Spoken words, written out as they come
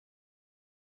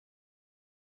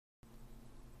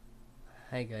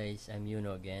Hi guys, I'm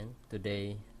Yuno again.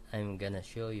 Today I'm gonna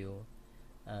show you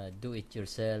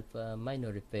do-it-yourself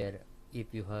minor repair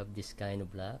if you have this kind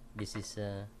of lock. This is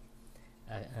a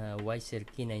Weiser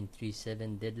K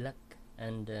 937 deadlock,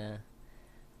 and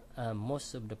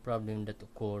most of the problem that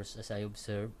occurs, as I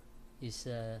observe, is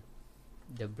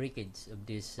the breakage of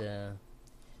this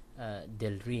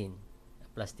del ring,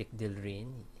 plastic del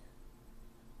ring,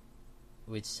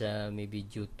 which may be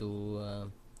due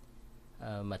to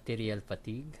material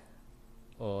fatigue,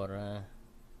 or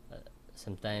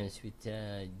sometimes with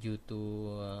due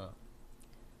to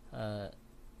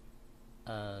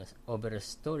over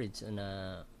storage on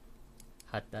a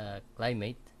hot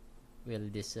climate. Well,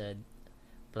 this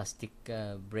plastic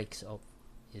breaks off.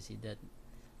 You see that?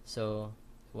 So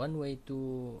one way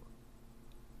to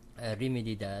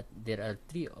remedy that, there are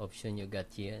three options you got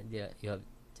here. You have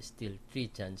still three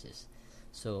chances.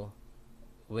 So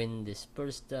when this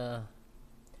first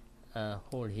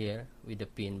hole here with the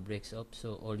pin breaks up,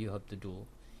 so all you have to do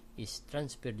is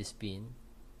transfer this pin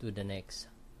to the next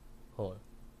hole,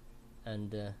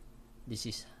 and this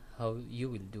is how you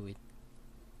will do it.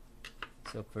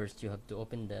 So first you have to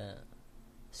open the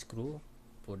screw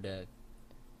for the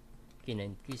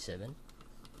K937.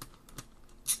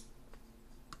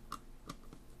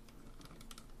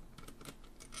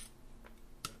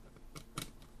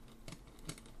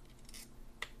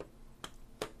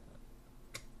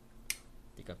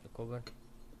 Take up the cover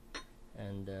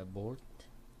and bolt,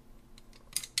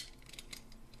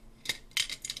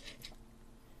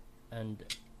 and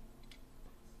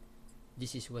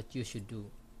this is what you should do.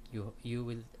 You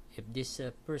will, if this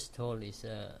first hole is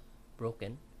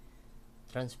broken,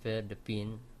 transfer the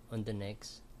pin on the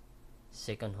next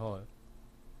second hole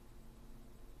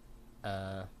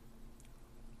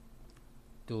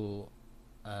to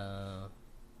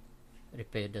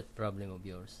repair that problem of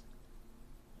yours.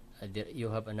 There you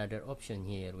have another option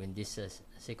here. When this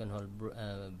second hole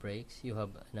breaks, you have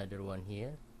another one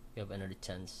here. You have another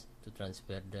chance to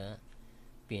transfer the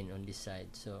pin on this side.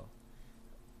 So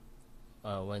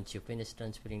once you finish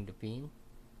transferring the pin,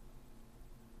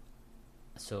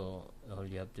 so all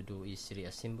you have to do is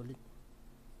reassemble it.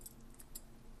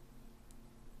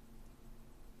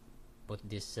 Put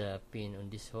this pin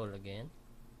on this hole again,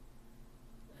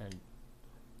 and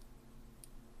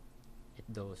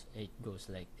it goes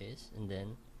like this, and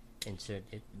then insert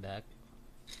it back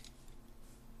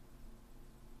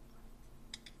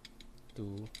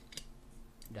to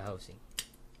the housing.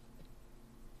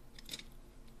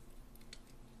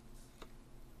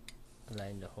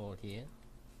 Align the hole here.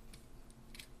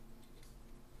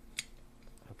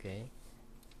 Okay,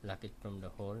 lock it from the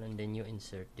hole, and then you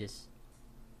insert this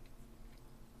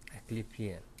clip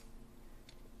here.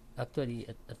 Actually,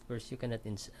 at first you cannot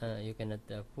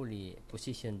fully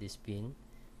position this pin,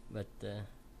 but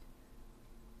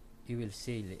you will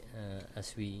see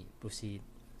as we proceed.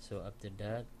 So after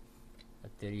that,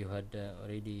 after you had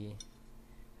already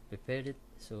prepared it,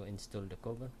 so install the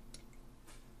cover.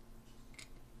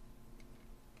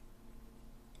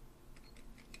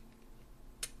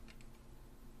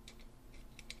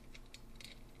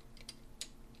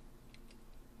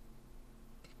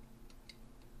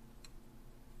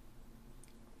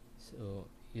 So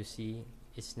you see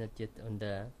it's not yet on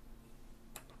the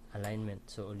alignment,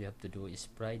 so all you have to do is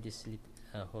pry this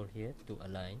hole here to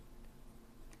align.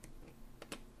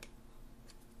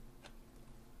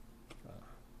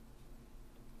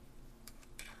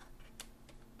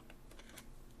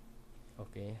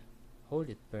 Okay, hold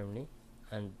it firmly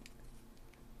and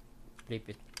flip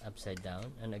it upside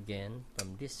down, and again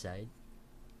from this side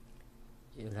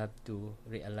you'll have to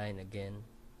realign again.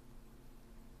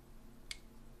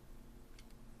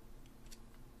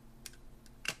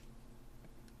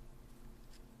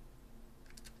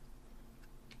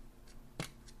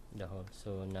 The hole.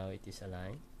 So now it is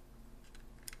aligned.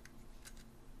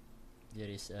 There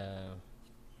is a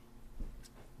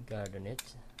guard on it,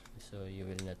 so you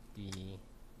will not be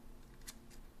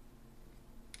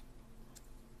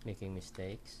making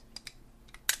mistakes.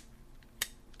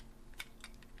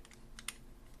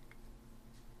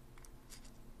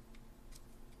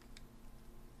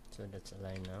 So that's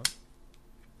aligned now,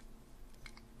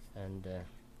 and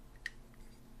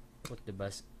put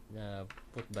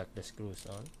back the screws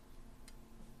on.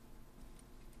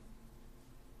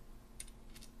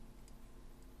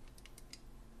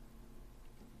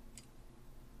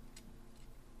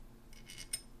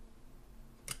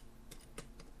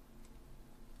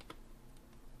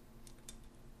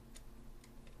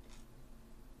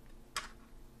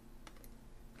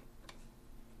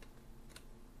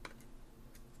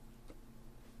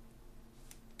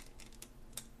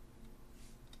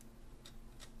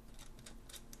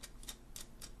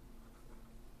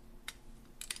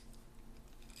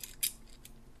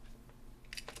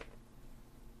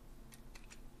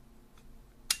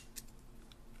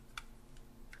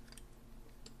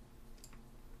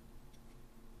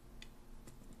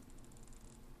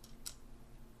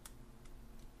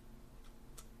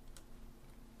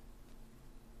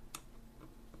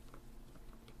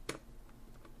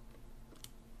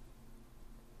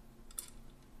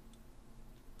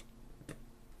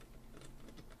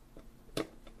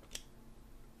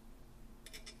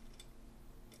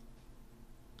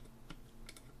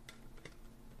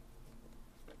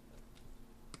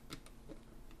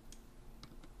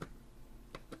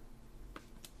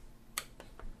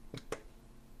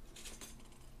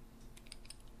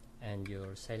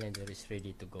 our cylinder is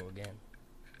ready to go again.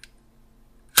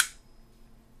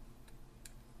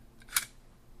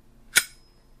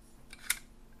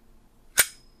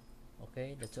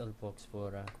 Okay, that's all folks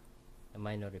for a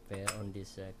minor repair on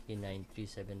this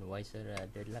K937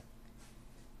 Weiser deadlock.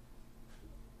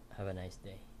 Have a nice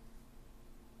day.